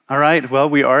All right, well,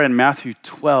 we are in Matthew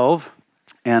 12,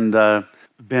 and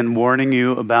been warning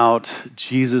you about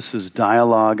Jesus'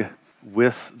 dialogue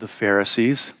with the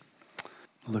Pharisees.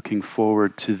 Looking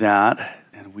forward to that.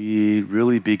 And we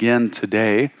really begin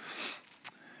today.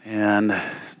 And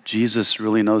Jesus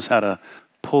really knows how to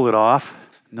pull it off,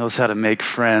 knows how to make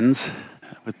friends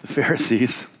with the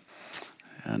Pharisees.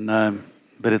 And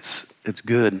but it's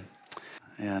good.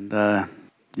 And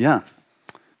yeah.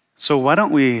 So why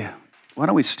don't we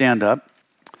stand up,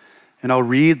 and I'll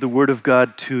read the Word of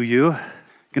God to you. I'm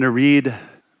going to read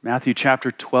Matthew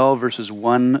chapter 12, verses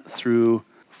 1 through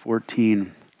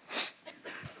 14.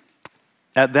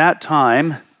 At that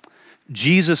time,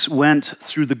 Jesus went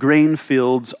through the grain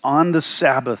fields on the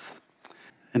Sabbath,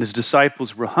 and his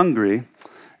disciples were hungry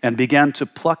and began to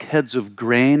pluck heads of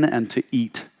grain and to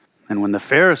eat. And when the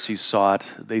Pharisees saw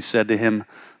it, they said to him,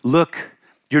 "Look,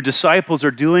 your disciples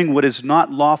are doing what is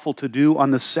not lawful to do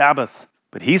on the Sabbath."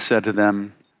 But he said to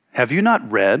them, "Have you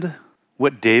not read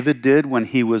what David did when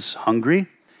he was hungry,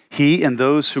 he and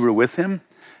those who were with him?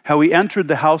 How he entered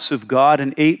the house of God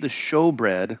and ate the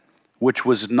showbread, which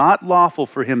was not lawful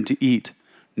for him to eat,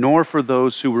 nor for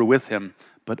those who were with him,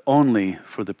 but only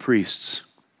for the priests.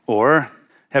 Or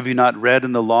have you not read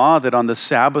in the law that on the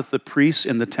Sabbath the priests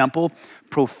in the temple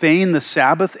profane the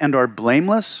Sabbath and are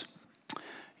blameless?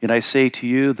 Yet I say to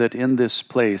you that in this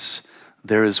place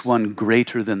there is one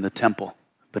greater than the temple.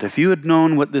 But if you had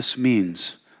known what this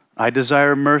means, I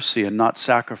desire mercy and not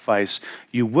sacrifice,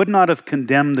 you would not have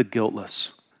condemned the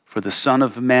guiltless. For the Son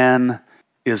of Man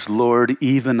is Lord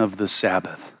even of the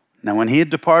Sabbath." Now when he had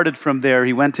departed from there,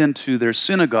 he went into their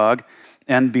synagogue,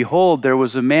 and behold, there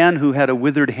was a man who had a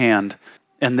withered hand.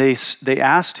 And they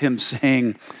asked him,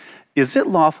 saying, "Is it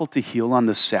lawful to heal on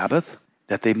the Sabbath?"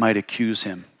 That they might accuse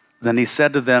him. Then he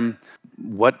said to them,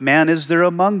 "What man is there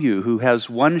among you who has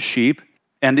one sheep,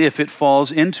 and if it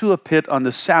falls into a pit on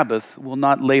the Sabbath, will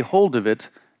not lay hold of it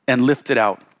and lift it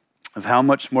out? Of how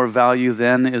much more value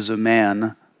then is a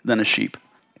man than a sheep?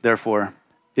 Therefore,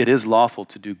 it is lawful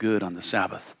to do good on the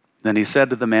Sabbath." Then he said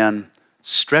to the man,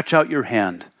 "Stretch out your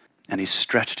hand." And he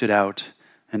stretched it out,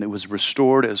 and it was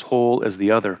restored as whole as the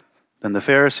other. Then the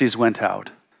Pharisees went out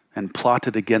and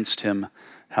plotted against him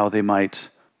how they might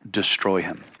destroy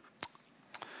him.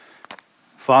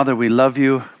 Father, we love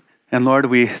you. And Lord,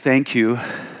 we thank you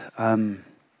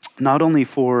not only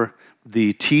for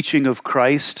the teaching of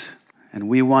Christ, and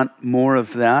we want more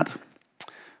of that,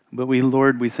 but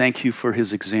Lord, we thank you for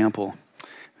his example.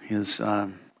 His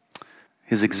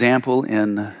example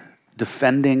in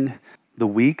defending the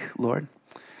weak, Lord,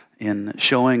 in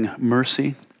showing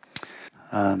mercy,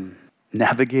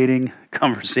 navigating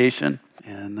conversation.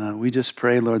 And we just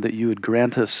pray, Lord, that you would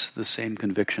grant us the same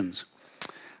convictions,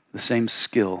 the same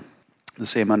skill, the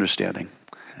same understanding.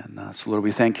 And so, Lord,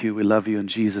 we thank you. We love you in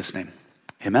Jesus' name.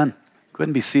 Amen. Go ahead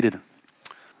and be seated.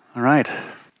 All right.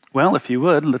 Well, if you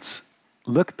would, let's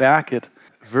look back at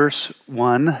verse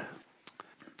 1.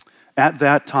 At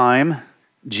that time,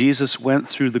 Jesus went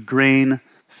through the grain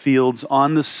fields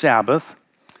on the Sabbath,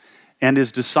 and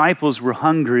his disciples were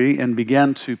hungry and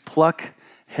began to pluck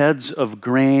heads of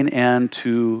grain and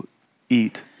to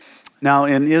eat. Now,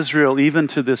 in Israel, even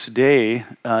to this day,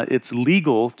 it's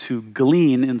legal to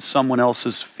glean in someone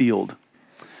else's field.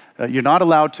 You're not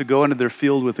allowed to go into their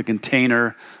field with a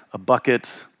container, a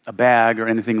bucket, a bag, or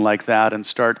anything like that and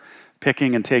start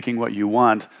picking and taking what you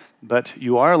want. But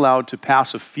you are allowed to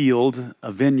pass a field,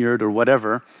 a vineyard, or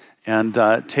whatever, and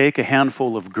take a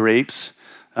handful of grapes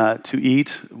to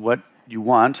eat what you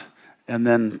want, and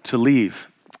then to leave.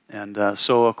 And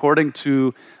so according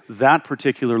to that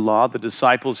particular law, the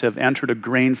disciples have entered a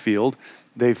grain field.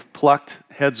 They've plucked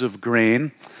heads of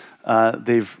grain.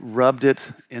 They've rubbed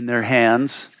it in their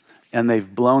hands, and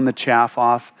they've blown the chaff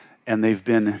off, and they've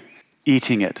been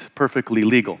eating it. Perfectly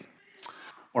legal.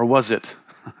 Or was it?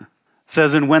 It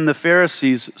says, and when the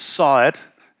Pharisees saw it,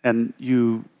 and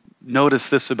you notice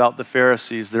this about the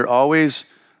Pharisees, they're always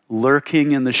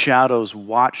lurking in the shadows,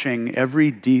 watching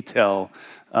every detail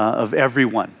of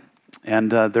everyone.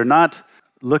 And they're not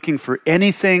looking for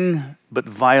anything but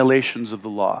violations of the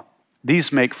law.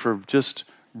 These make for just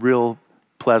real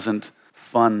pleasant,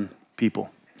 fun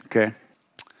people, okay?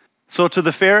 So to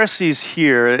the Pharisees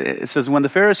here, it says, when the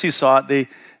Pharisees saw it,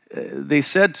 they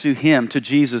said to him, to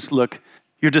Jesus, "Look,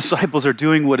 your disciples are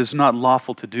doing what is not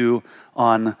lawful to do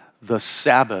on the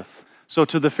Sabbath." So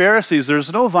to the Pharisees,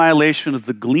 there's no violation of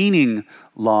the gleaning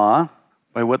law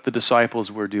by what the disciples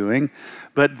were doing,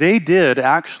 but they did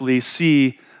actually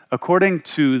see, according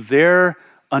to their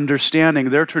understanding,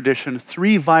 their tradition,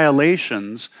 3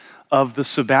 violations of the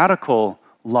sabbatical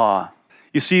law.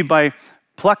 You see, by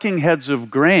plucking heads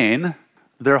of grain,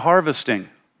 they're harvesting.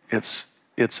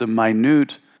 It's a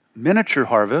minute miniature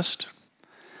harvest.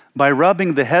 By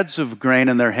rubbing the heads of grain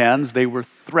in their hands, they were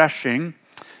threshing,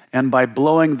 and by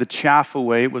blowing the chaff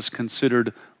away, it was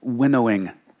considered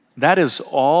winnowing. That is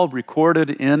all recorded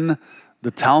in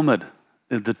the Talmud,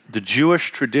 the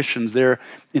Jewish traditions, their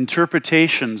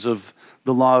interpretations of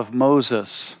the law of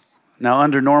Moses. Now,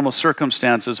 under normal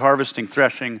circumstances, harvesting,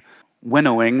 threshing,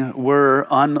 winnowing were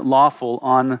unlawful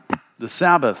on the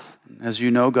Sabbath. As you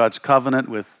know, God's covenant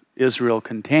with Israel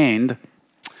contained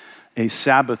a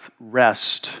Sabbath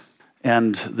rest.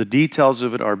 And the details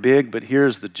of it are big, but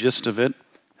here's the gist of it.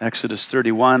 Exodus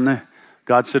 31,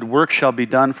 God said, "Work shall be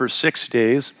done for 6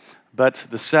 days, but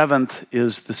the seventh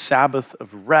is the Sabbath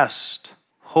of rest,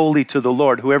 holy to the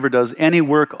Lord. Whoever does any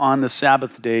work on the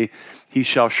Sabbath day, he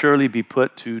shall surely be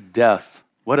put to death."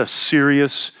 What a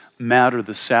serious matter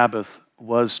the Sabbath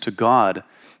was to God.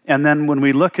 And then when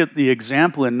we look at the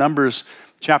example in Numbers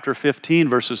chapter 15,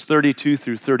 verses 32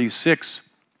 through 36,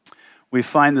 we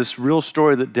find this real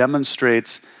story that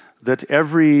demonstrates that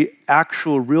every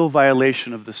actual real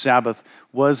violation of the Sabbath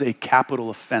was a capital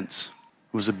offense.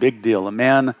 It was a big deal. A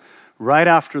man, right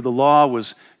after the law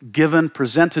was given,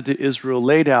 presented to Israel,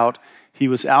 laid out, he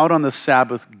was out on the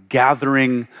Sabbath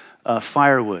gathering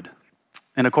firewood.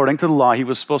 And according to the law, he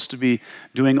was supposed to be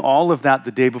doing all of that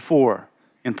the day before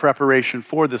in preparation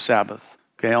for the Sabbath.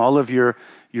 Okay, all of your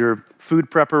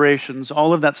food preparations,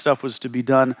 all of that stuff was to be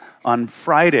done on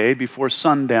Friday before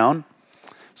sundown,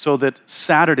 so that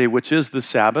Saturday, which is the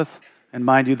Sabbath, and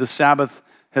mind you, the Sabbath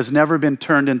has never been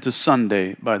turned into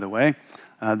Sunday, by the way.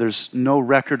 There's no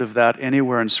record of that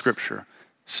anywhere in Scripture.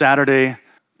 Saturday,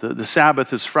 the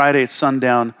Sabbath is Friday at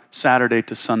sundown, Saturday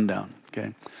to sundown.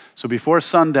 Okay, so before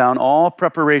sundown, all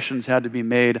preparations had to be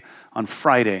made on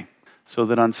Friday, so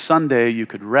that on Sunday you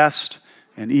could rest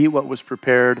and eat what was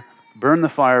prepared, burn the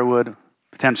firewood,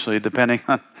 potentially, depending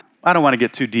on, I don't want to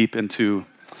get too deep into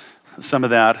some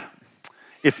of that.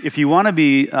 If you want to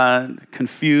be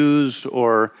confused,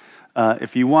 or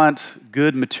if you want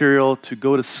good material to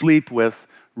go to sleep with,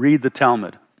 read the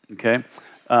Talmud, okay?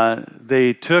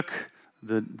 They took,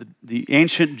 the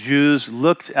ancient Jews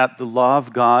looked at the law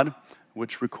of God,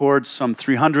 which records some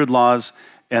 300 laws,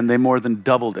 and they more than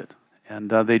doubled it. And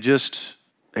they just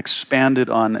expanded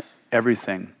on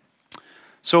everything.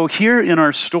 So here in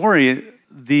our story,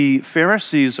 the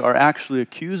Pharisees are actually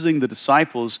accusing the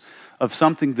disciples of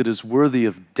something that is worthy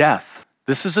of death.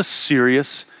 This is a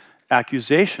serious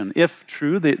accusation. If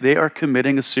true, they are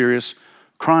committing a serious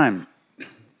crime.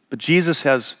 But Jesus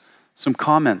has some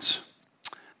comments.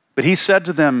 But he said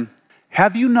to them,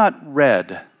 "Have you not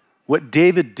read what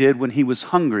David did when he was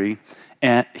hungry,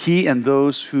 and he and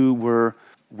those who were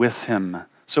with him?"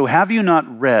 So have you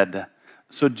not read?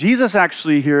 So Jesus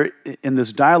actually here in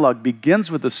this dialogue begins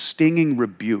with a stinging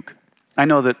rebuke. I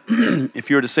know that if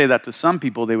you were to say that to some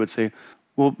people, they would say,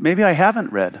 well, maybe I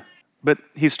haven't read. But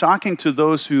he's talking to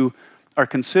those who are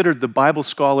considered the Bible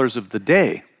scholars of the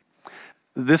day.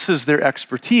 This is their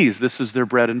expertise. This is their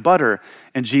bread and butter.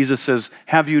 And Jesus says,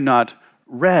 have you not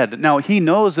read? Now, he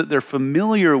knows that they're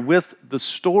familiar with the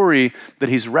story that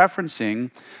he's referencing,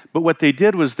 but what they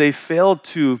did was they failed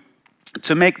to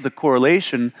make the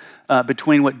correlation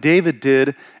between what David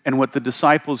did and what the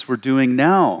disciples were doing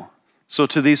now. So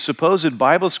to these supposed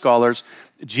Bible scholars,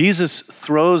 Jesus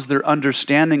throws their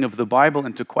understanding of the Bible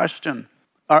into question.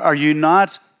 Are you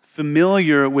not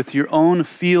familiar with your own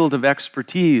field of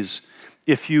expertise?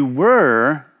 If you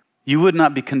were, you would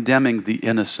not be condemning the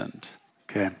innocent.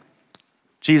 Okay.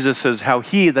 Jesus says how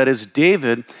he, that is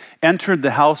David, entered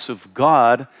the house of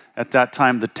God, at that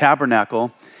time the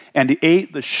tabernacle, and he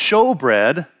ate the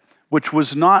showbread, which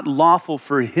was not lawful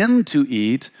for him to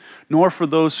eat, nor for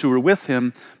those who were with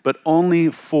him, but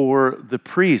only for the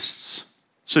priests.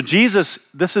 So Jesus,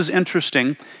 this is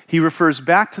interesting, he refers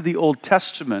back to the Old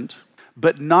Testament,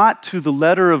 but not to the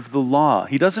letter of the law.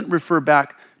 He doesn't refer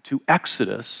back to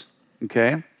Exodus,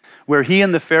 okay, where he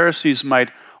and the Pharisees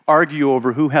might argue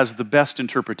over who has the best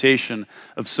interpretation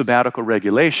of sabbatical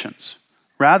regulations.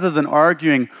 Rather than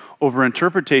arguing over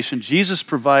interpretation, Jesus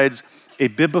provides a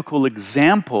biblical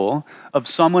example of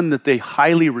someone that they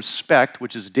highly respect,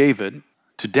 which is David,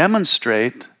 to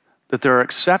demonstrate that there are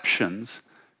exceptions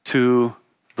to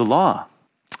the law.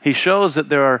 He shows that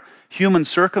there are human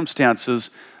circumstances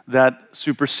that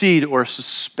supersede or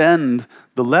suspend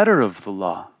the letter of the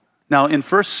law. Now, in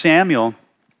 1 Samuel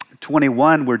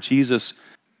 21, where Jesus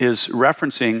is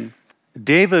referencing,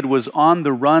 David was on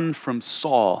the run from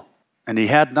Saul, and he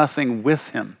had nothing with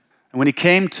him. And when he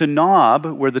came to Nob,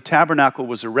 where the tabernacle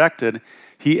was erected,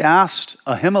 he asked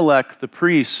Ahimelech the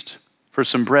priest for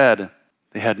some bread.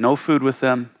 They had no food with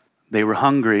them, They were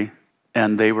hungry,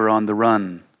 and they were on the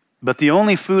run. But the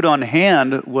only food on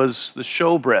hand was the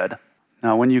showbread.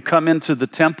 Now, when you come into the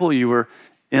temple, you were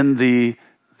in the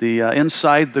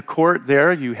inside the court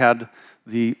there. You had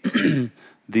the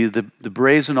the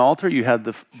brazen altar. You had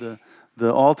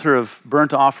the altar of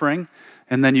burnt offering.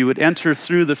 And then you would enter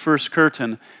through the first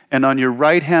curtain, and on your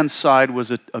right-hand side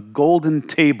was a golden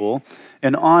table,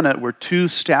 and on it were 2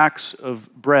 stacks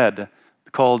of bread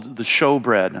called the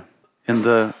showbread in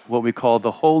what we call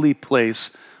the holy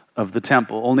place of the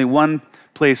temple. Only one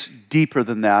place deeper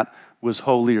than that was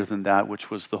holier than that,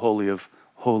 which was the Holy of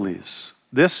Holies.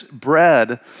 This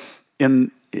bread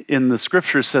in the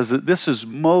scripture says that this is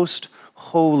most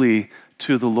holy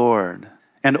to the Lord,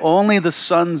 and only the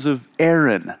sons of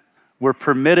Aaron were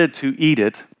permitted to eat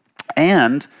it,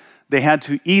 and they had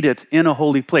to eat it in a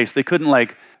holy place. They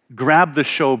couldn't grab the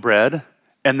showbread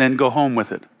and then go home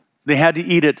with it. They had to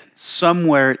eat it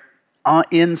somewhere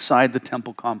inside the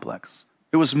temple complex.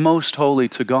 It was most holy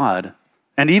to God.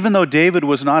 And even though David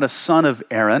was not a son of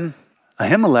Aaron,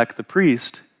 Ahimelech the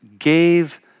priest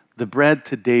gave the bread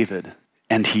to David,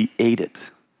 and he ate it.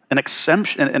 An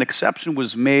exception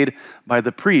was made by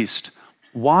the priest.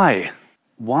 Why?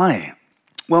 Why?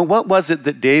 Well, what was it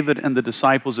that David and the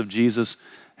disciples of Jesus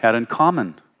had in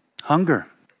common? Hunger.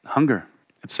 Hunger.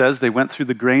 It says they went through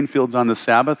the grain fields on the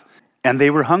Sabbath, and they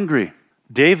were hungry.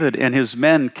 David and his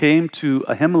men came to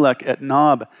Ahimelech at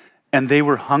Nob, and they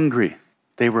were hungry.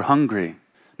 They were hungry.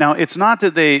 Now, it's not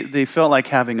that they felt like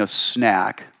having a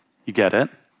snack. You get it?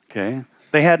 Okay.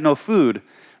 They had no food.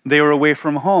 They were away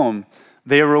from home.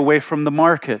 They were away from the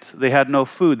market. They had no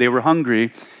food. They were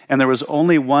hungry, and there was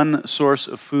only one source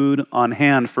of food on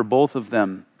hand for both of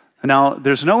them. Now,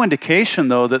 there's no indication,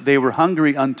 though, that they were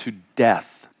hungry unto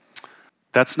death.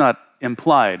 That's not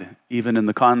implied, even in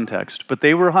the context. But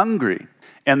they were hungry,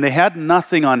 and they had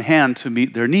nothing on hand to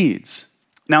meet their needs.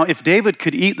 Now, if David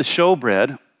could eat the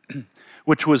showbread,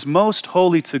 which was most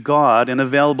holy to God and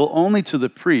available only to the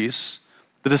priests,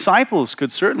 the disciples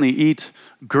could certainly eat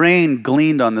grain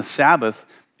gleaned on the Sabbath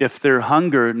if their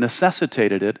hunger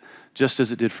necessitated it, just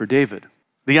as it did for David.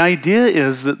 The idea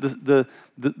is that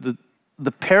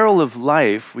the peril of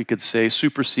life, we could say,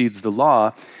 supersedes the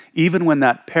law, even when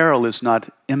that peril is not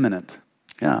imminent.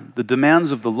 Yeah, the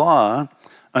demands of the law,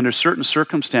 under certain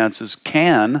circumstances,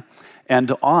 can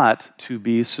and ought to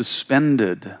be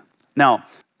suspended. Now,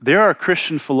 there are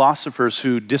Christian philosophers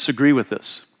who disagree with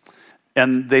this.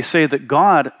 And they say that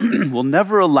God will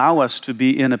never allow us to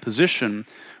be in a position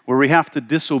where we have to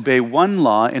disobey one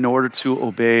law in order to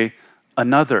obey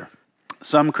another.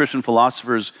 Some Christian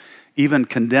philosophers even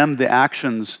condemn the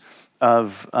actions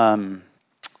of,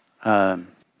 I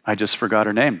just forgot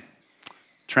her name.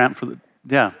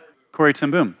 Corrie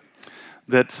ten Boom.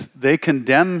 That they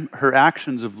condemn her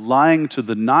actions of lying to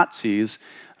the Nazis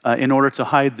in order to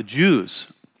hide the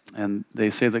Jews. And they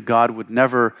say that God would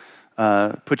never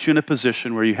put you in a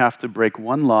position where you have to break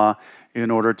one law in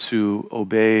order to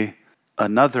obey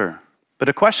another. But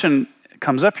a question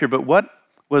comes up here, but what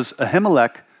was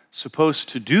Ahimelech supposed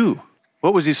to do?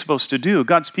 What was he supposed to do?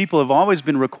 God's people have always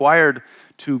been required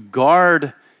to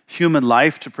guard human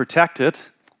life, to protect it,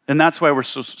 and that's why we're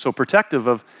so protective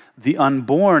of the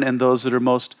unborn and those that are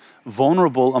most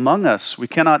vulnerable among us. We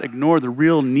cannot ignore the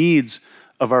real needs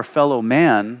of our fellow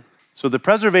man. So the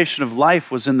preservation of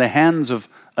life was in the hands of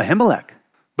Ahimelech.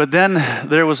 But then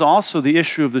there was also the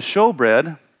issue of the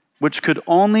showbread, which could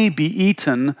only be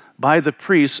eaten by the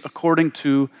priests according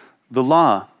to the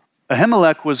law.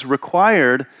 Ahimelech was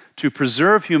required to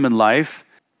preserve human life,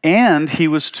 and he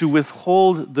was to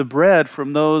withhold the bread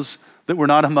from those that were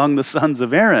not among the sons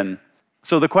of Aaron.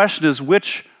 So the question is,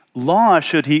 which law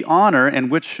should he honor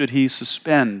and which should he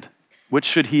suspend? Which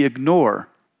should he ignore,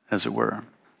 as it were?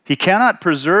 He cannot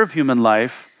preserve human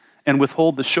life and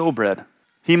withhold the showbread.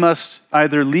 He must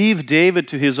either leave David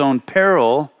to his own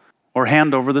peril or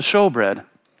hand over the showbread.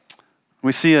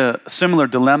 We see a similar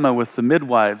dilemma with the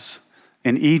midwives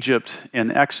in Egypt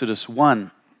in Exodus 1,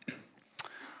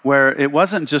 where it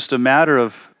wasn't just a matter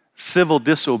of civil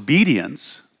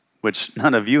disobedience, which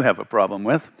none of you have a problem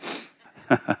with,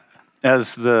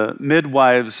 as the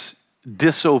midwives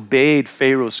disobeyed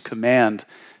Pharaoh's command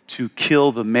to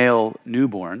kill the male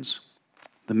newborns.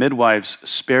 The midwives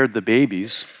spared the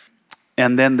babies,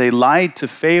 and then they lied to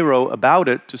Pharaoh about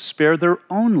it to spare their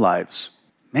own lives.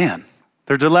 Man,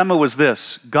 their dilemma was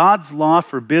this: God's law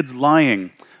forbids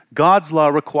lying. God's law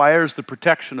requires the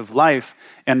protection of life,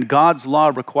 and God's law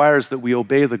requires that we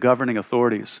obey the governing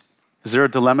authorities. Is there a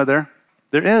dilemma there?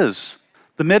 There is.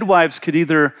 The midwives could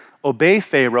either obey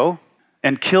Pharaoh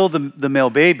and kill the male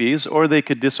babies, or they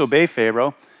could disobey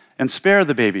Pharaoh and spare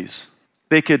the babies.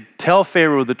 They could tell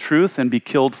Pharaoh the truth and be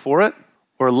killed for it,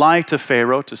 or lie to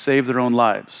Pharaoh to save their own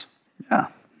lives. Yeah.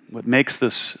 What makes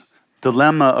this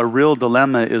dilemma a real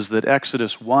dilemma is that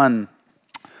Exodus 1,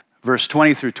 verse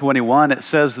 20 through 21, it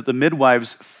says that the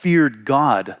midwives feared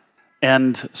God.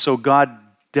 And so God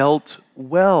dealt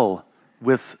well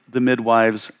with the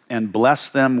midwives and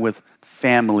blessed them with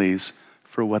families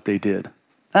for what they did.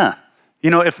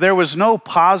 If there was no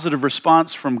positive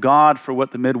response from God for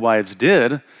what the midwives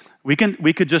did, we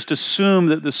could just assume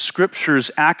that the scriptures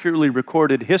accurately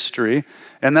recorded history,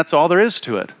 and that's all there is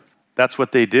to it. That's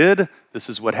what they did. This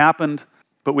is what happened.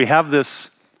 But we have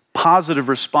this positive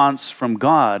response from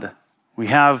God. We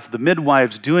have the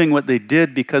midwives doing what they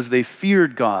did because they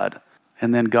feared God,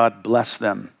 and then God blessed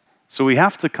them. So we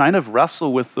have to kind of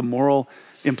wrestle with the moral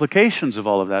implications of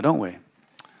all of that, don't we?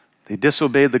 They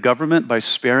disobeyed the government by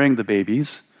sparing the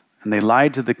babies, and they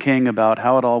lied to the king about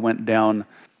how it all went down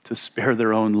to spare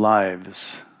their own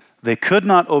lives. They could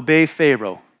not obey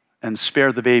Pharaoh and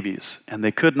spare the babies, and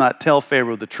they could not tell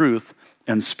Pharaoh the truth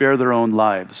and spare their own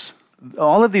lives.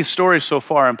 All of these stories so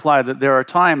far imply that there are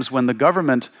times when the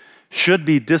government should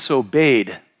be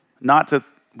disobeyed. Not that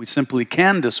we simply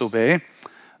can disobey,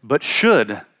 but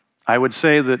should. I would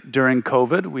say that during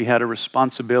COVID, we had a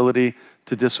responsibility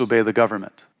to disobey the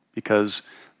government because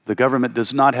the government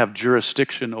does not have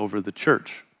jurisdiction over the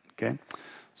church, okay?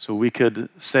 So we could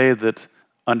say that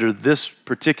in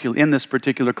this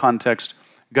particular context,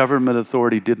 government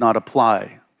authority did not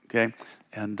apply, okay?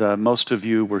 And most of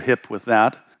you were hip with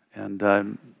that,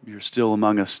 and you're still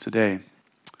among us today.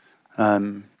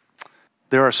 There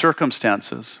are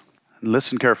circumstances, and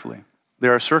listen carefully,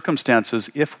 there are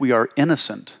circumstances if we are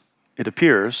innocent, it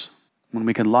appears, when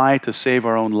we can lie to save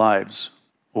our own lives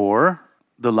or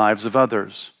the lives of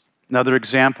others. Another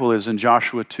example is in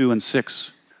Joshua 2 and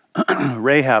 6.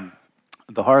 Rahab,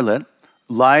 the harlot,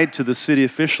 lied to the city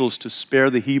officials to spare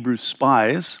the Hebrew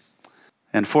spies,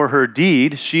 and for her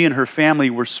deed, she and her family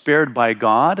were spared by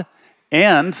God,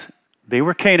 and they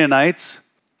were Canaanites.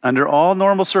 Under all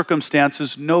normal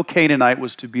circumstances, no Canaanite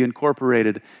was to be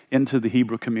incorporated into the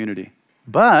Hebrew community.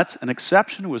 But an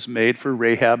exception was made for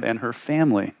Rahab and her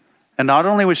family. And not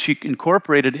only was she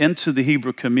incorporated into the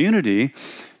Hebrew community,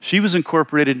 she was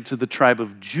incorporated into the tribe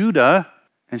of Judah,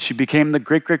 and she became the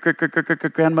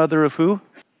great-great-great-great-great-grandmother of who?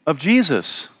 Of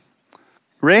Jesus.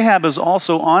 Rahab is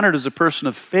also honored as a person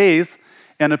of faith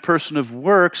and a person of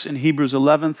works in Hebrews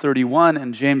 11:31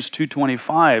 and James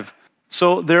 2:25.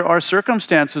 So there are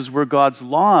circumstances where God's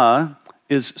law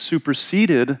is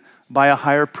superseded by a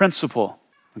higher principle,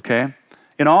 okay?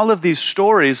 In all of these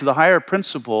stories, the higher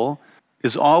principle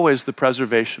is always the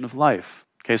preservation of life.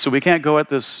 Okay, so we can't go at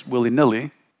this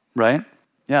willy-nilly, right?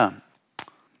 Yeah.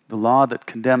 The law that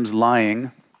condemns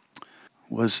lying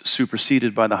was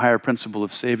superseded by the higher principle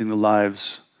of saving the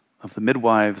lives of the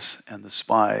midwives and the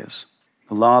spies.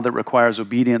 The law that requires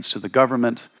obedience to the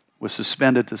government was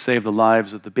suspended to save the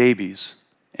lives of the babies.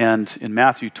 And in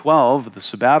Matthew 12, the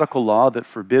sabbatical law that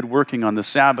forbid working on the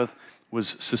Sabbath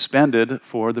was suspended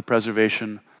for the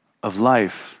preservation of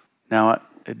life. Now,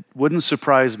 it wouldn't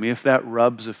surprise me if that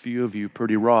rubs a few of you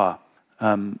pretty raw,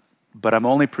 but I'm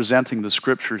only presenting the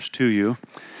scriptures to you.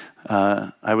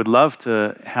 I would love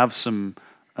to have some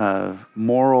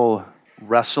moral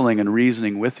wrestling and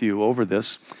reasoning with you over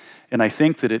this, and I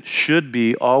think that it should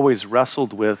be always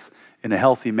wrestled with in a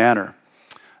healthy manner,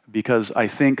 because I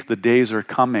think the days are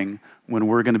coming when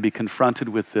we're going to be confronted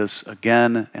with this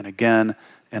again and again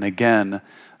and again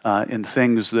in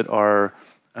things that are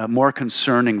more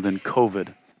concerning than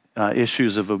COVID,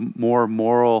 issues of with more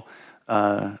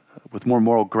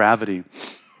moral gravity.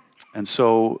 And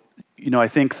so, I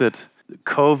think that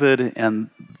COVID and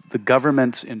the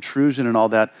government's intrusion and all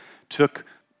that took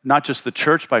not just the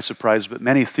church by surprise, but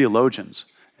many theologians.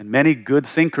 And many good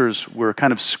thinkers were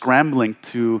kind of scrambling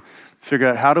to figure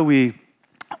out, how do we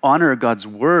honor God's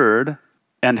word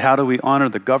and how do we honor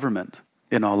the government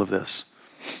in all of this?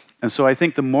 And so I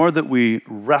think the more that we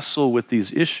wrestle with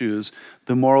these issues,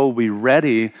 the more we'll be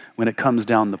ready when it comes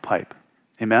down the pipe.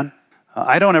 Amen?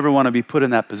 I don't ever want to be put in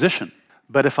that position.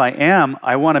 But if I am,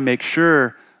 I want to make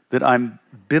sure that I'm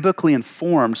biblically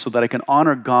informed so that I can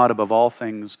honor God above all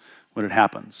things when it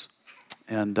happens.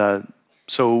 And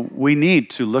so we need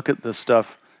to look at this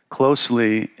stuff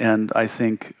closely and I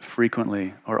think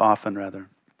frequently, or often rather.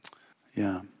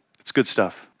 Yeah, it's good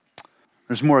stuff.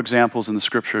 There's more examples in the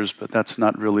scriptures, but that's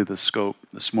not really the scope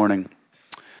this morning.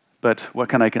 But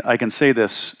what I can say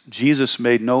this: Jesus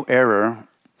made no error,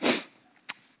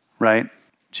 right?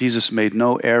 Jesus made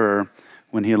no error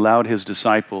when he allowed his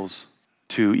disciples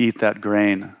to eat that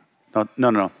grain.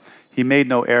 No. He made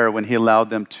no error when he allowed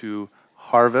them to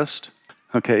harvest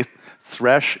Okay,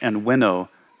 thresh and winnow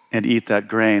and eat that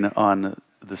grain on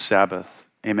the Sabbath.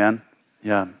 Amen?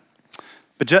 Yeah.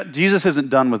 But Jesus isn't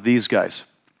done with these guys.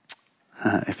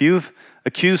 If you've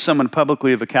accused someone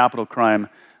publicly of a capital crime,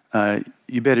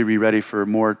 you better be ready for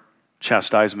more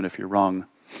chastisement if you're wrong.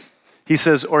 He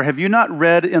says, or have you not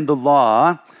read in the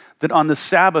law that on the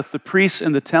Sabbath the priests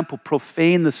in the temple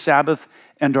profane the Sabbath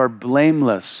and are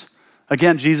blameless?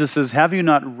 Again, Jesus says, have you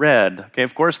not read? Okay,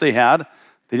 of course they had.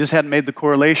 They just hadn't made the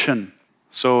correlation.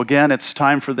 So again, it's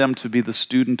time for them to be the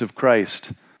student of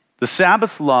Christ. The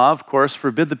Sabbath law, of course,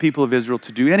 forbid the people of Israel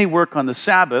to do any work on the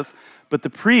Sabbath, but the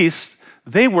priests,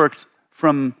 they worked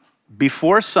from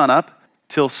before sunup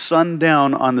till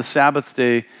sundown on the Sabbath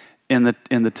day in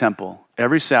the temple,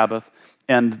 every Sabbath,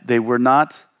 and they were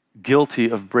not guilty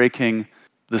of breaking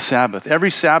the Sabbath.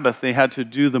 Every Sabbath, they had to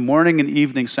do the morning and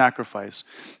evening sacrifice.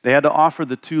 They had to offer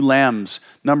the 2 lambs,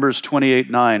 Numbers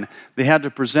 28:9. They had to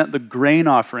present the grain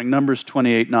offering, Numbers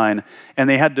 28:9. And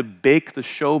they had to bake the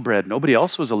showbread. Nobody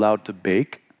else was allowed to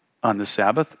bake on the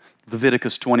Sabbath.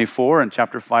 Leviticus 24 and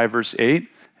chapter 5, verse 8.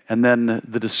 And then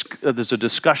there's a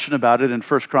discussion about it in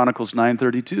 1 Chronicles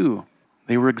 9:32.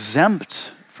 They were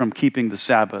exempt from keeping the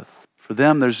Sabbath. For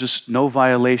them, there's just no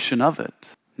violation of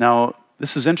it. Now,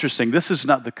 this is interesting. This is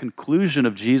not the conclusion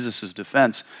of Jesus'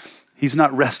 defense. He's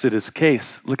not rested his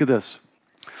case. Look at this.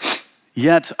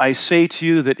 Yet I say to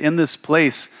you that in this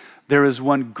place there is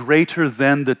one greater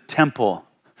than the temple.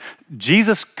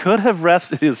 Jesus could have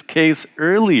rested his case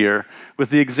earlier with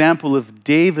the example of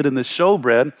David and the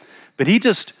showbread, but he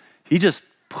just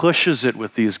pushes it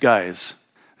with these guys.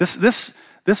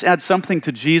 This adds something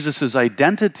to Jesus'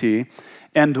 identity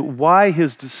and why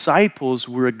his disciples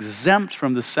were exempt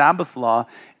from the Sabbath law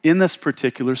in this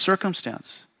particular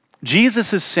circumstance.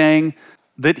 Jesus is saying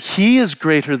that he is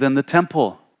greater than the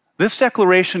temple. This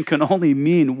declaration can only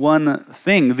mean one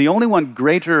thing. The only one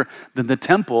greater than the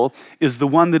temple is the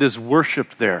one that is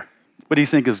worshiped there. What do you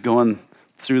think is going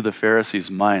through the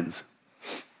Pharisees' minds?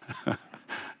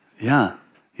 Yeah.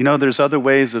 You know, there's other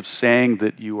ways of saying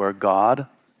that you are God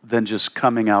than just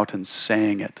coming out and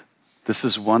saying it. This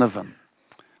is one of them.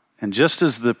 And just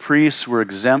as the priests were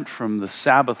exempt from the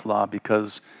Sabbath law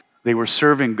because they were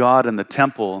serving God in the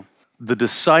temple, the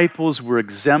disciples were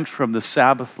exempt from the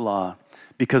Sabbath law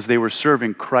because they were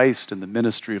serving Christ in the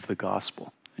ministry of the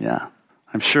gospel. Yeah.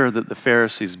 I'm sure that the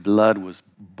Pharisees' blood was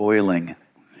boiling.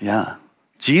 Yeah.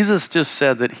 Jesus just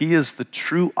said that he is the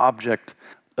true object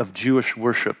of Jewish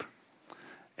worship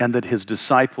and that his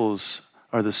disciples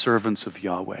are the servants of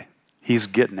Yahweh. He's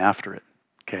getting after it.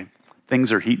 Okay.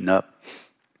 Things are heating up.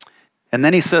 And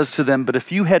then he says to them, but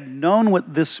if you had known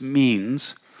what this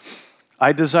means,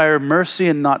 I desire mercy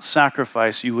and not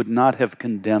sacrifice, you would not have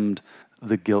condemned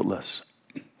the guiltless.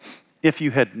 If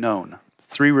you had known.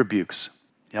 3 rebukes.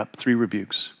 Yep, 3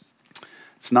 rebukes.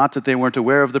 It's not that they weren't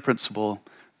aware of the principle,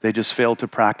 they just failed to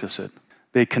practice it.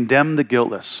 They condemned the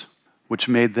guiltless, which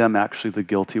made them actually the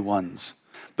guilty ones.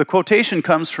 The quotation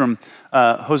comes from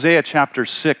Hosea chapter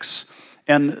 6.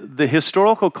 And the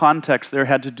historical context there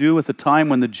had to do with a time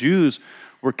when the Jews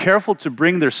were careful to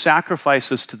bring their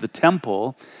sacrifices to the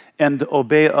temple and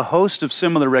obey a host of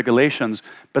similar regulations,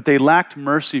 but they lacked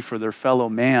mercy for their fellow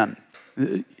man.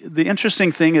 The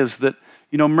interesting thing is that,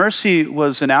 mercy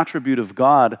was an attribute of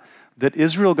God that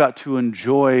Israel got to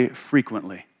enjoy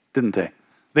frequently, didn't they?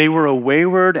 They were a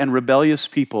wayward and rebellious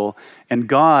people, and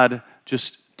God,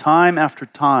 just time after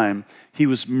time, he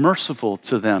was merciful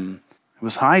to them. It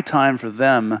was high time for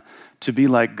them to be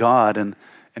like God and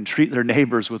treat their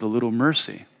neighbors with a little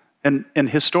mercy. And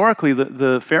historically,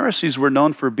 the Pharisees were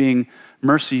known for being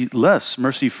merciless,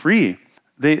 mercy-free.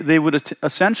 They would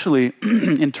essentially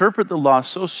interpret the law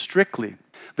so strictly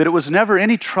that it was never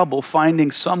any trouble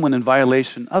finding someone in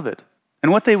violation of it.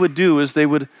 And what they would do is they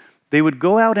would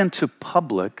go out into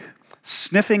public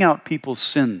sniffing out people's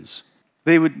sins.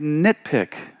 They would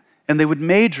nitpick and they would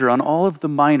major on all of the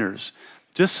minors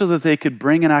just so that they could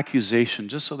bring an accusation,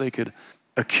 just so they could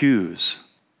accuse,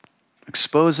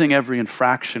 exposing every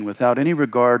infraction without any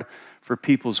regard for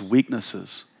people's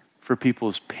weaknesses, for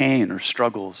people's pain or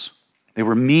struggles. They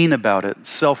were mean about it,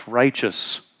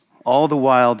 self-righteous. All the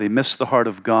while, they missed the heart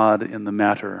of God in the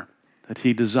matter, that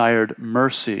he desired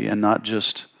mercy and not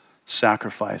just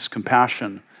sacrifice,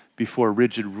 compassion before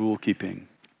rigid rule-keeping.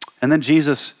 And then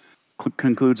Jesus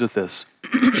concludes with this.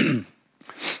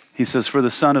 He says, for the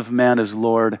Son of Man is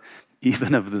Lord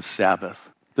even of the Sabbath.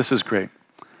 This is great.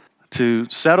 To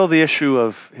settle the issue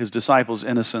of his disciples'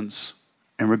 innocence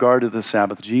in regard to the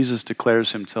Sabbath, Jesus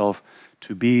declares himself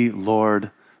to be Lord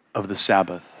of the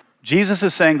Sabbath. Jesus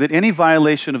is saying that any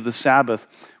violation of the Sabbath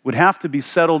would have to be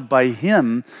settled by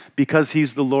him because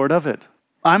he's the Lord of it.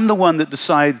 I'm the one that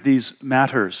decides these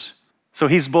matters. So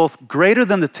he's both greater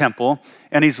than the temple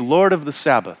and he's Lord of the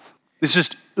Sabbath. It's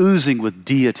just oozing with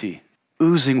deity,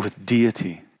 oozing with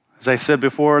deity. As I said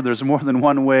before, there's more than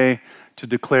one way to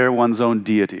declare one's own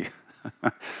deity.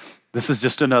 This is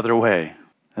just another way.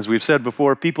 As we've said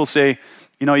before, people say,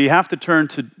 you have to turn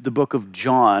to the book of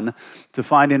John to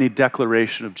find any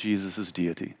declaration of Jesus'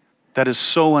 deity. That is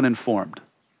so uninformed.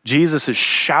 Jesus is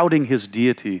shouting his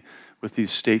deity with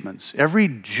these statements. Every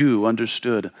Jew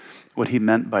understood what he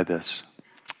meant by this.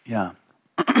 Yeah.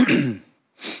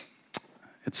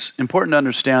 It's important to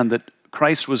understand that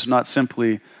Christ was not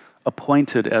simply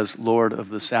appointed as Lord of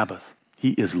the Sabbath.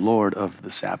 He is Lord of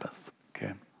the Sabbath.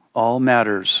 Okay. All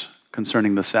matters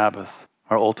concerning the Sabbath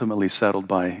are ultimately settled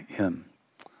by him.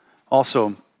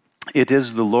 Also, it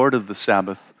is the Lord of the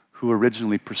Sabbath who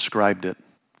originally prescribed it.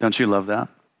 Don't you love that?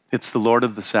 It's the Lord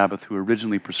of the Sabbath who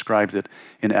originally prescribed it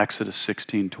in Exodus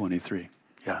 16:23.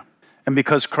 Yeah. And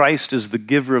because Christ is the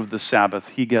giver of the Sabbath,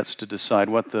 he gets to decide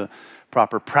what the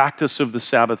proper practice of the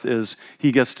Sabbath is.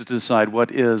 He gets to decide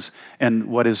what is and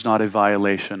what is not a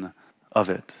violation of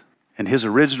it. And his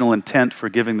original intent for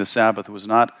giving the Sabbath was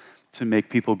not to make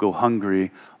people go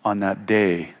hungry on that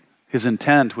day. His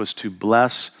intent was to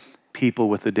bless people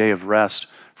with a day of rest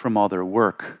from all their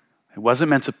work. It wasn't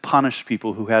meant to punish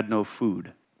people who had no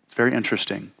food. It's very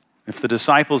interesting. If the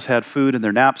disciples had food in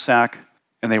their knapsack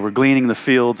and they were gleaning the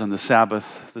fields on the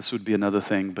Sabbath, this would be another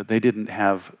thing, but they didn't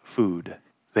have food.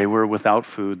 They were without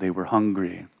food. They were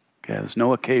hungry. Okay, there's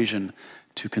no occasion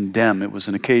to condemn. It was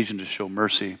an occasion to show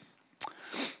mercy.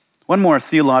 One more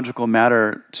theological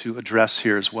matter to address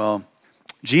here as well.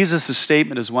 Jesus'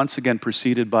 statement is once again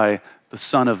preceded by the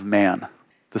Son of Man.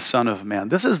 The Son of Man.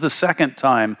 This is the second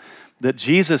time that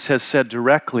Jesus has said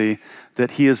directly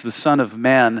that he is the Son of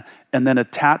Man and then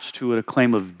attached to it a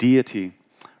claim of deity.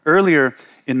 Earlier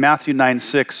in Matthew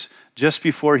 9:6, just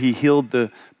before he healed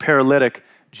the paralytic,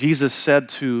 Jesus said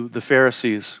to the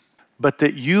Pharisees, "But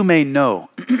that you may know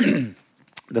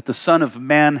that the Son of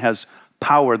Man has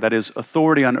power, that is,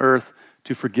 authority on earth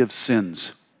to forgive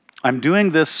sins. I'm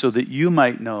doing this so that you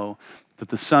might know that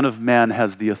the Son of Man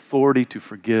has the authority to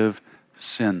forgive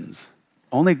sins."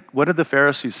 What did the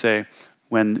Pharisees say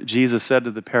when Jesus said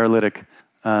to the paralytic,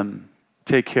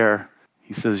 take care?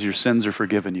 He says, your sins are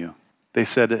forgiven you. They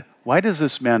said, why does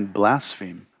this man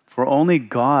blaspheme? For only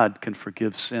God can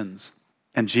forgive sins.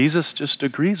 And Jesus just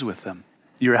agrees with them.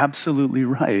 You're absolutely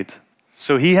right.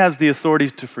 So he has the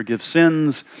authority to forgive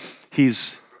sins.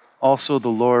 He's also the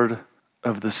Lord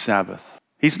of the Sabbath.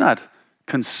 He's not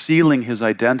concealing his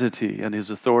identity and his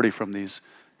authority from these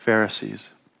Pharisees.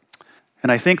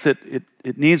 And I think that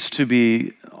it needs to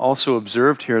be also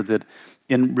observed here that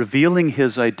in revealing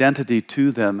his identity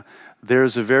to them,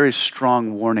 there's a very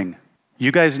strong warning.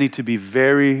 You guys need to be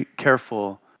very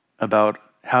careful about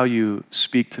how you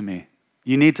speak to me.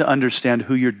 You need to understand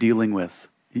who you're dealing with.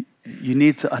 You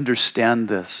need to understand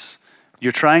this.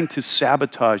 You're trying to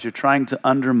sabotage, you're trying to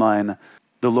undermine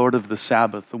the Lord of the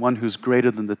Sabbath, the one who's greater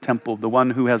than the temple, the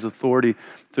one who has authority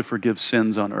to forgive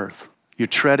sins on earth. You're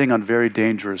treading on very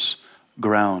dangerous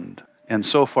ground. And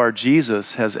so far,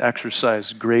 Jesus has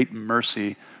exercised great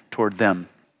mercy toward them.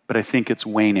 But I think it's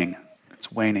waning.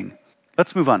 It's waning.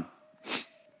 Let's move on.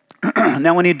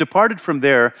 Now, when he departed from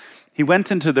there, he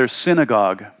went into their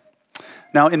synagogue.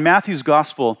 Now, in Matthew's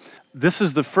gospel, this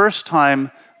is the first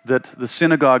time that the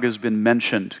synagogue has been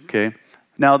mentioned, okay?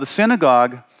 Now, the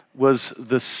synagogue was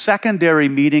the secondary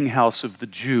meeting house of the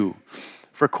Jew.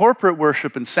 For corporate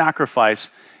worship and sacrifice,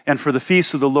 and for the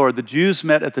feast of the Lord, the Jews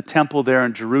met at the temple there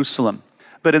in Jerusalem.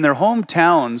 But in their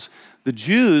hometowns, the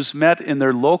Jews met in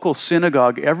their local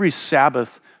synagogue every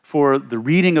Sabbath for the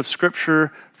reading of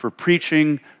Scripture, for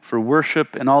preaching, for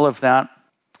worship, and all of that.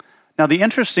 Now, the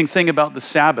interesting thing about the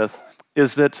Sabbath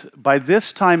is that by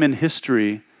this time in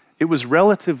history, it was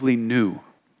relatively new.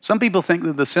 Some people think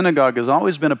that the synagogue has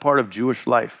always been a part of Jewish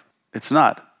life. It's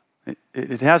not.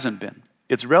 It hasn't been.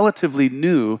 It's relatively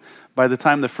new by the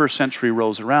time the first century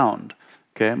rolls around.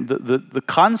 Okay? The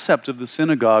concept of the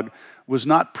synagogue was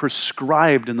not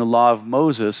prescribed in the law of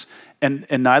Moses, and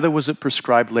neither was it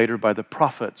prescribed later by the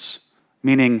prophets,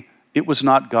 meaning it was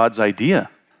not God's idea.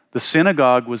 The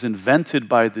synagogue was invented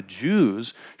by the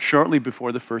Jews shortly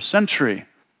before the first century.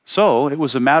 So it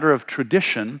was a matter of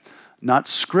tradition, not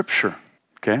scripture.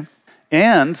 Okay?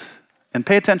 And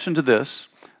pay attention to this,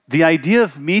 the idea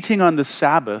of meeting on the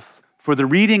Sabbath for the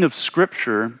reading of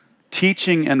Scripture,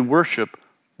 teaching, and worship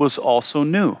was also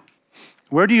new.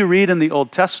 Where do you read in the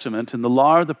Old Testament, in the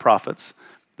law or the prophets,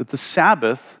 that the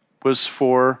Sabbath was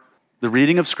for the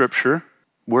reading of Scripture,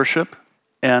 worship,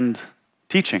 and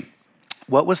teaching?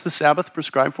 What was the Sabbath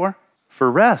prescribed for? for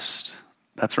rest.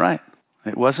 That's right.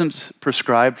 It wasn't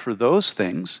prescribed for those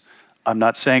things. I'm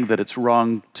not saying that it's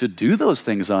wrong to do those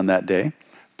things on that day,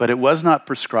 but it was not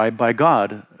prescribed by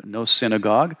God. No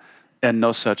synagogue and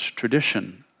no such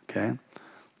tradition, okay?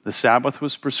 The Sabbath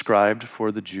was prescribed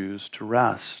for the Jews to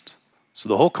rest. So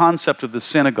the whole concept of the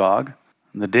synagogue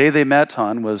and the day they met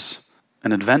on was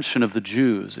an invention of the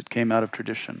Jews. It came out of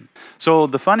tradition. So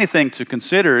the funny thing to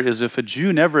consider is if a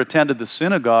Jew never attended the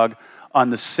synagogue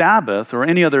on the Sabbath or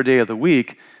any other day of the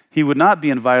week, he would not be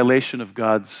in violation of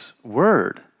God's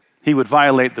word. He would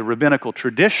violate the rabbinical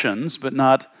traditions, but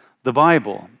not the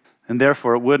Bible. And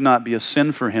therefore, it would not be a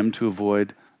sin for him to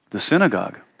avoid the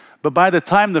synagogue. But by the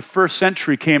time the first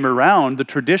century came around, the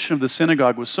tradition of the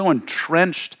synagogue was so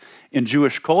entrenched in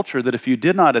Jewish culture that if you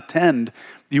did not attend,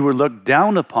 you were looked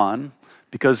down upon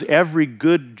because every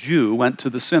good Jew went to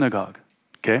the synagogue.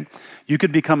 Okay? You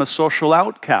could become a social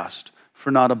outcast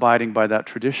for not abiding by that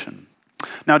tradition.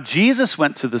 Now, Jesus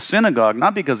went to the synagogue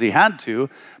not because he had to,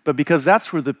 but because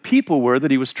that's where the people were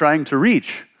that he was trying to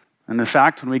reach. And in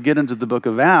fact, when we get into the book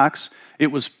of Acts,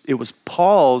 it was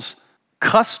Paul's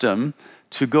custom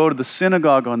to go to the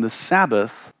synagogue on the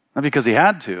Sabbath, not because he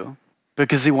had to, but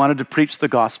because he wanted to preach the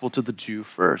gospel to the Jew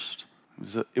first.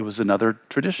 It was another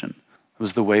tradition. It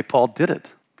was the way Paul did it.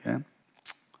 Okay?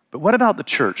 But what about the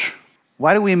church?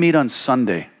 Why do we meet on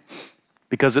Sunday?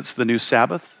 Because it's the new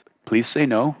Sabbath? Please say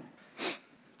no.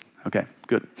 Okay,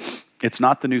 good. It's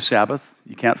not the new Sabbath.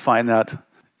 You can't find that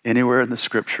anywhere in the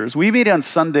scriptures. We meet on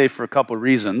Sunday for a couple of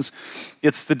reasons.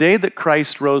 It's the day that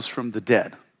Christ rose from the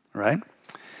dead, right?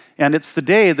 And it's the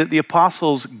day that the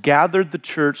apostles gathered the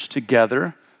church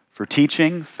together for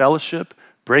teaching, fellowship,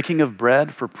 breaking of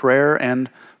bread, for prayer, and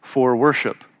for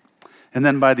worship. And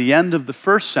then by the end of the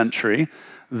first century,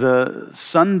 the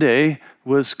Sunday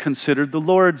was considered the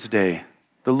Lord's Day.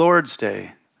 The Lord's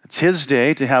Day. It's his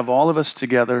day to have all of us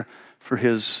together for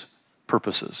his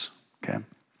purposes. Okay?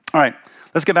 All right,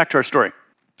 let's get back to our story.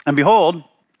 And behold,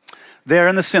 there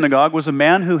in the synagogue was a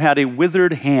man who had a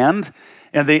withered hand,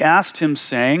 and they asked him,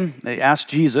 saying, they asked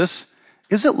Jesus,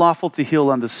 is it lawful to heal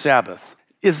on the Sabbath?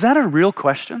 Is that a real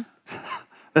question?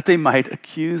 That they might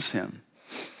accuse him.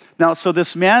 Now, so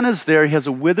this man is there. He has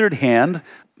a withered hand.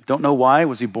 Don't know why.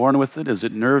 Was he born with it? Is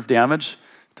it nerve damage?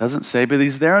 Doesn't say, but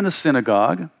he's there in the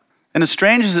synagogue. And as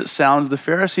strange as it sounds, the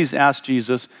Pharisees asked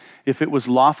Jesus if it was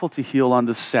lawful to heal on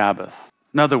the Sabbath.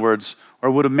 In other words,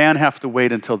 or would a man have to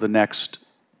wait until the next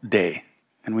day?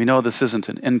 And we know this isn't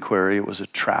an inquiry, it was a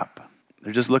trap.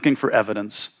 They're just looking for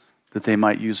evidence that they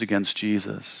might use against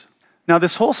Jesus. Now,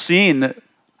 this whole scene,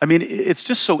 it's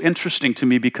just so interesting to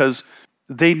me because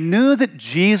they knew that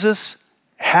Jesus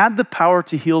had the power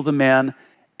to heal the man,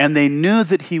 and they knew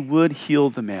that he would heal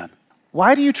the man.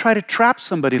 Why do you try to trap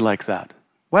somebody like that?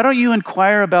 Why don't you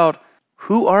inquire about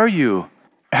who are you?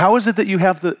 How is it that you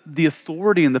have the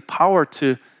authority and the power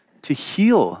to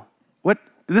heal?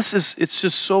 It's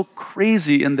just so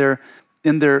crazy, and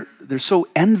they're so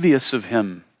envious of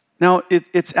him. Now,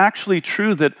 it's actually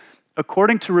true that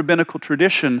according to rabbinical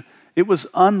tradition, it was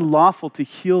unlawful to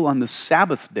heal on the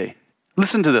Sabbath day.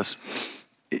 Listen to this.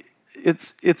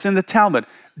 It's in the Talmud.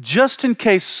 Just in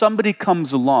case somebody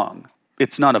comes along,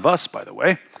 it's none of us, by the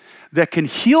way, that can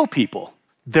heal people,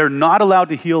 they're not allowed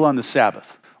to heal on the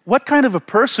Sabbath. What kind of a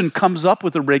person comes up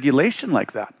with a regulation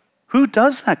like that? Who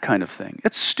does that kind of thing?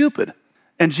 It's stupid.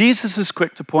 And Jesus is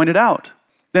quick to point it out.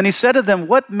 Then he said to them,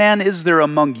 what man is there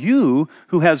among you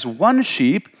who has one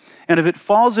sheep, and if it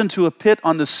falls into a pit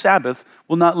on the Sabbath,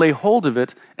 will not lay hold of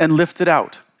it and lift it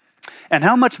out? And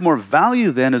how much more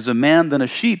value then is a man than a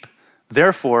sheep?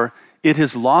 Therefore, it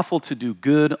is lawful to do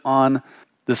good on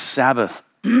the Sabbath.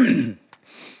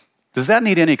 Does that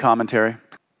need any commentary?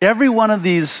 Every one of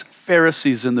these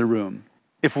Pharisees in the room,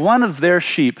 if one of their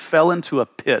sheep fell into a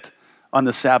pit on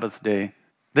the Sabbath day,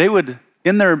 they would,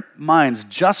 in their minds,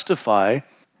 justify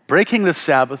breaking the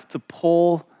Sabbath to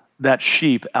pull that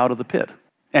sheep out of the pit.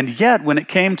 And yet, when it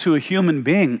came to a human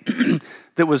being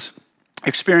that was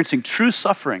experiencing true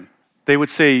suffering, they would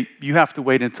say, you have to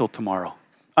wait until tomorrow.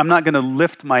 I'm not going to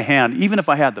lift my hand, even if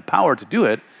I had the power to do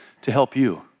it, to help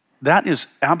you. That is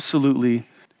absolutely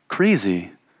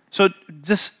crazy. So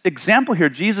this example here,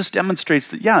 Jesus demonstrates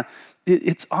that,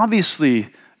 it's obviously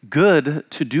good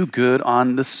to do good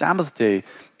on the Sabbath day.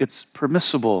 It's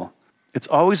permissible. It's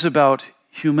always about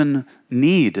human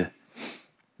need.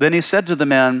 Then he said to the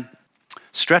man,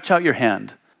 stretch out your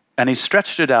hand. And he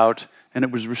stretched it out, and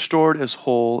it was restored as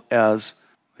whole as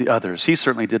the others. He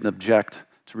certainly didn't object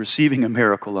to receiving a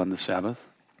miracle on the Sabbath.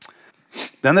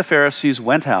 Then the Pharisees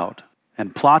went out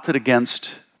and plotted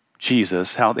against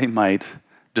Jesus how they might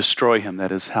destroy him,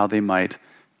 that is, how they might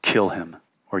kill him.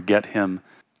 or get him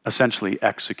essentially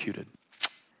executed.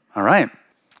 All right.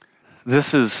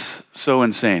 This is so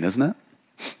insane, isn't it?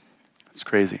 It's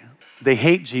crazy. They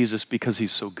hate Jesus because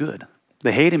he's so good.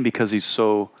 They hate him because he's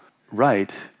so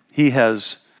right. He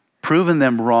has proven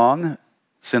them wrong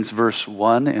since verse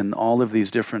 1 in all of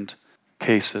these different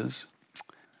cases.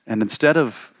 And instead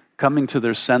of coming to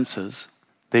their senses,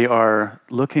 they are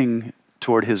looking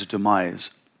toward his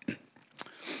demise.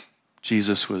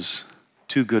 Jesus was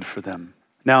too good for them.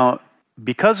 Now,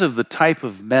 because of the type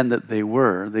of men that they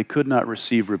were, they could not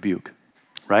receive rebuke,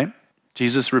 right?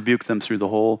 Jesus rebuked them through the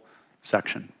whole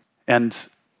section. And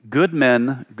good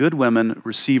men, good women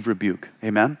receive rebuke.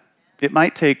 Amen? It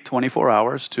might take 24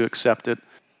 hours to accept it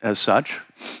as such,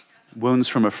 wounds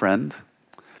from a friend,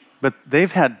 but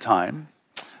they've had time.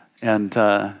 And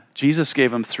Jesus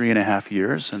gave them 3.5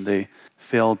 years, and they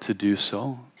failed to do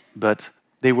so. But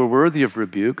they were worthy of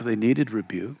rebuke. They needed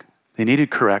rebuke. They needed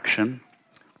correction.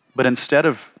 But instead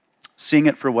of seeing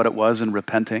it for what it was and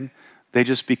repenting, they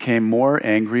just became more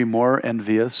angry, more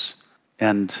envious,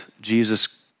 and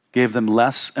Jesus gave them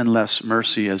less and less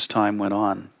mercy as time went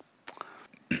on.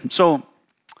 So,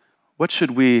 what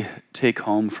should we take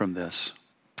home from this?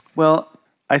 Well,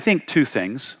 I think two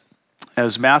things.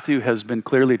 As Matthew has been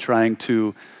clearly trying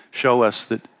to show us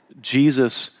that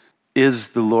Jesus is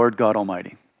the Lord God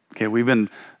Almighty. Okay, we've been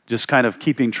just kind of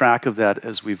keeping track of that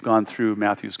as we've gone through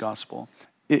Matthew's gospel.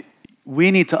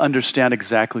 We need to understand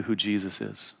exactly who Jesus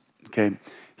is. Okay,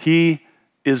 he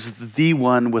is the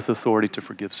one with authority to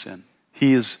forgive sin.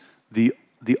 He is the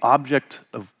object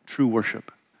of true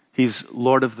worship. He's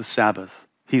Lord of the Sabbath.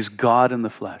 He's God in the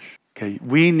flesh. Okay,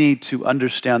 we need to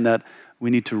understand that. We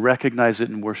need to recognize it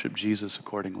and worship Jesus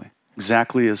accordingly,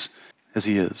 exactly as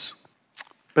he is.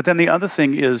 But then the other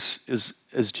thing is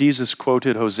as Jesus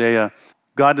quoted Hosea,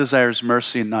 God desires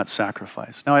mercy and not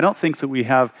sacrifice. Now, I don't think that we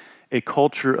have a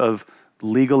culture of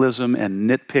legalism and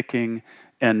nitpicking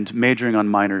and majoring on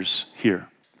minors here.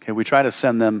 Okay, we try to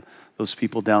send those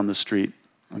people down the street.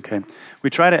 Okay, we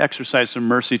try to exercise some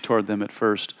mercy toward them at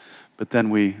first, but then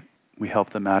we help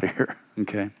them out of here.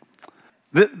 Okay,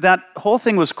 that whole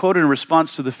thing was quoted in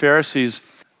response to the Pharisees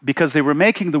because they were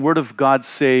making the word of God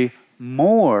say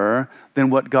more than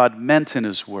what God meant in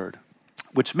his word,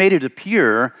 which made it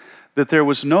appear that there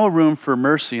was no room for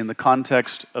mercy in the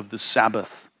context of the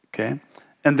Sabbath. Okay,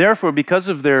 and therefore, because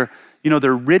of their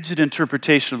rigid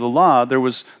interpretation of the law, there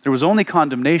was only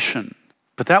condemnation.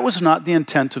 But that was not the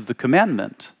intent of the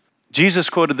commandment. Jesus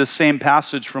quoted the same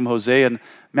passage from Hosea in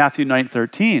Matthew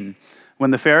 9:13,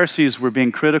 when the Pharisees were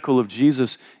being critical of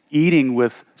Jesus eating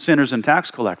with sinners and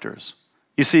tax collectors.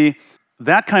 You see,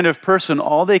 that kind of person,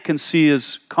 all they can see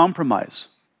is compromise.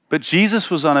 But Jesus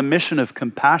was on a mission of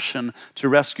compassion to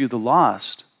rescue the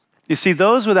lost. You see,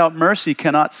 those without mercy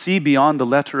cannot see beyond the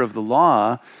letter of the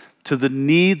law to the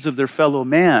needs of their fellow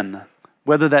man,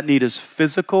 whether that need is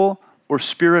physical or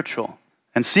spiritual.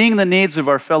 And seeing the needs of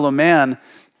our fellow man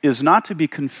is not to be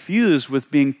confused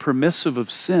with being permissive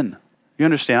of sin. You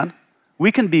understand?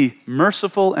 We can be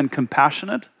merciful and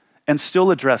compassionate and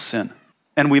still address sin.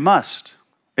 And we must.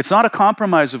 It's not a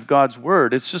compromise of God's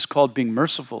word. It's just called being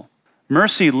merciful.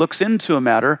 Mercy looks into a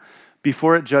matter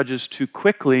before it judges too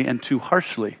quickly and too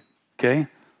harshly. Okay?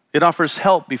 It offers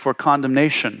help before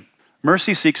condemnation.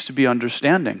 Mercy seeks to be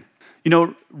understanding.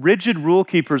 Rigid rule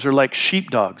keepers are like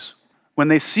sheepdogs. When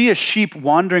they see a sheep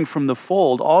wandering from the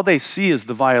fold, all they see is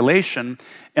the violation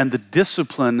and the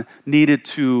discipline needed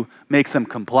to make them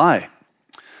comply.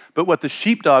 But what the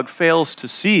sheepdog fails to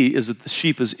see is that the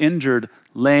sheep is injured,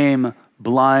 lame,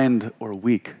 blind, or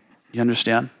weak. You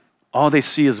understand? All they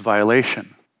see is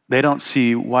violation. They don't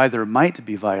see why there might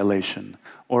be violation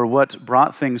or what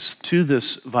brought things to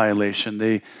this violation.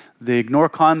 They ignore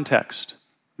context.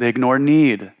 They ignore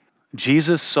need.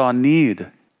 Jesus saw need.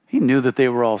 He knew that they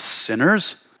were all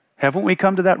sinners. Haven't we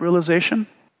come to that realization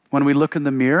when we look in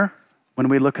the mirror, when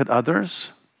we look at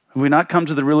others? Have we not come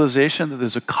to the realization that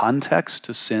there's a context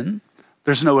to sin?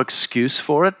 There's no excuse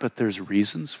for it, but there's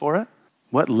reasons for it.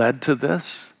 What led to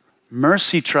this?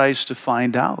 Mercy tries to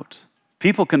find out.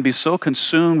 People can be so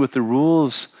consumed with the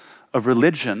rules of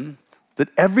religion that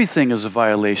everything is a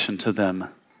violation to them.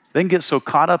 They can get so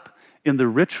caught up in the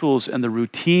rituals and the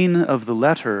routine of the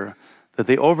letter that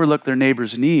they overlook their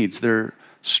neighbor's needs, their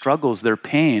struggles, their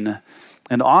pain.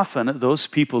 And often those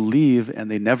people leave and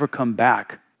they never come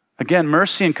back. Again,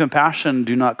 mercy and compassion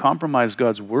do not compromise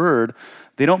God's word.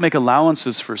 They don't make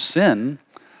allowances for sin.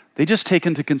 They just take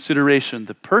into consideration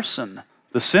the person,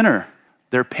 the sinner,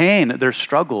 their pain, their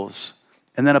struggles.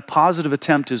 And then a positive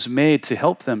attempt is made to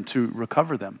help them, to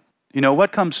recover them.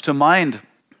 What comes to mind?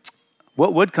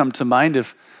 What would come to mind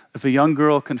if if a young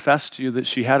girl confessed to you that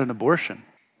she had an abortion?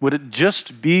 Would it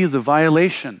just be the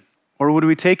violation? Or would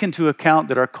we take into account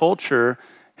that our culture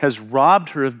has robbed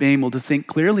her of being able to think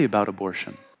clearly about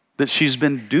abortion? That she's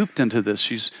been duped into this.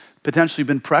 She's potentially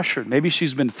been pressured. Maybe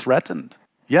she's been threatened.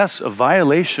 Yes, a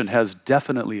violation has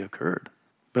definitely occurred.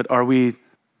 But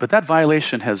that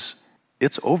violation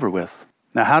it's over with.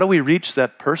 Now, how do we reach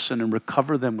that person and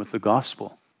recover them with the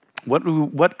gospel?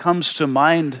 What comes to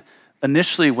mind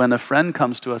initially when a friend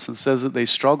comes to us and says that they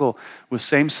struggle with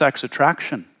same-sex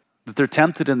attraction, that they're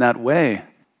tempted in that way,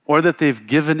 or that they've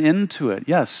given into it?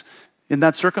 Yes, in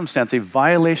that circumstance, a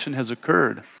violation has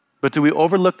occurred. But do we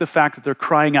overlook the fact that they're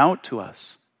crying out to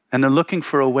us and they're looking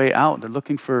for a way out? They're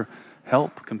looking for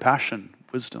help, compassion,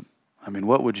 wisdom. I mean,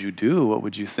 what would you do? What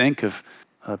would you think if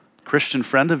a Christian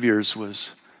friend of yours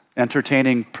was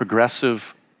entertaining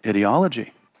progressive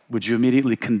ideology? Would you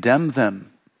immediately condemn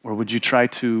them, or would you try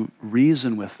to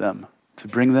reason with them to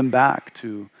bring them back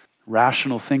to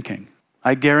rational thinking?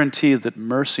 I guarantee that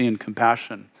mercy and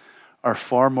compassion are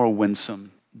far more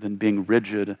winsome than being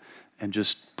rigid and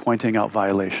just pointing out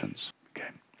violations. Okay,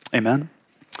 amen?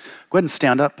 Go ahead and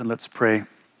stand up and let's pray.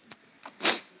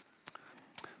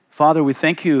 Father, we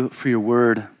thank you for your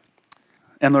word.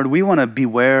 And Lord, we want to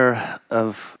beware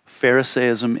of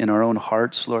Pharisaism in our own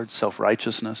hearts, Lord,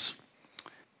 self-righteousness.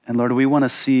 And Lord, we want to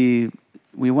see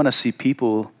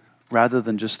people rather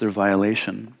than just their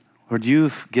violation. Lord,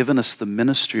 you've given us the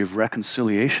ministry of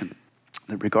reconciliation,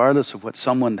 that regardless of what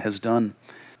someone has done,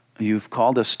 you've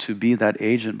called us to be that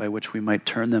agent by which we might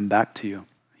turn them back to you.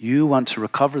 You want to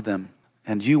recover them,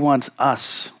 and you want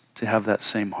us to have that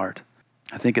same heart.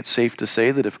 I think it's safe to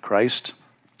say that if Christ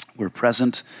were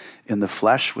present in the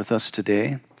flesh with us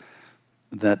today,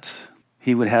 that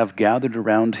he would have gathered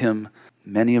around him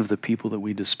many of the people that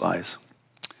we despise.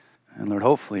 And Lord,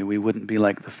 hopefully we wouldn't be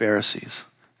like the Pharisees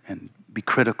and be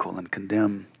critical and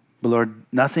condemn. But Lord,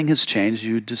 nothing has changed.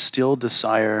 You still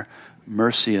desire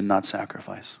mercy and not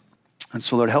sacrifice. And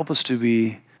so Lord, help us to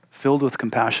be filled with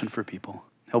compassion for people.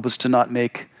 Help us to not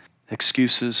make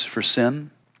excuses for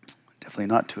sin, definitely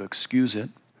not to excuse it,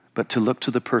 but to look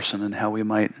to the person and how we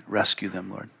might rescue them,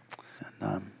 Lord.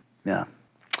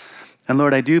 And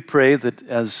Lord, I do pray that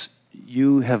as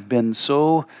you have been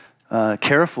so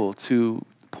careful to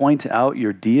point out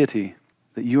your deity,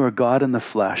 that you are God in the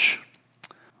flesh.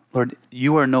 Lord,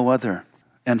 you are no other.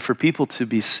 And for people to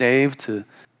be saved, to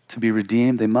be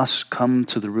redeemed, they must come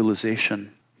to the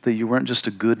realization that you weren't just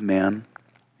a good man,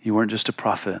 you weren't just a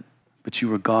prophet, but you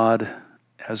were God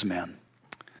as man.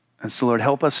 And so, Lord,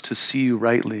 help us to see you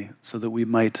rightly so that we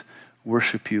might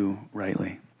worship you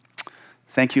rightly.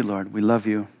 Thank you, Lord. We love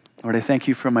you. Lord, I thank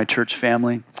you for my church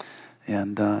family,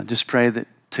 and just pray that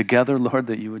together, Lord,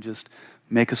 that you would just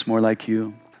make us more like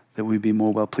you, that we'd be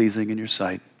more well-pleasing in your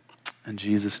sight. In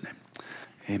Jesus' name,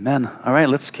 amen. All right,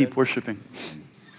 let's keep worshiping.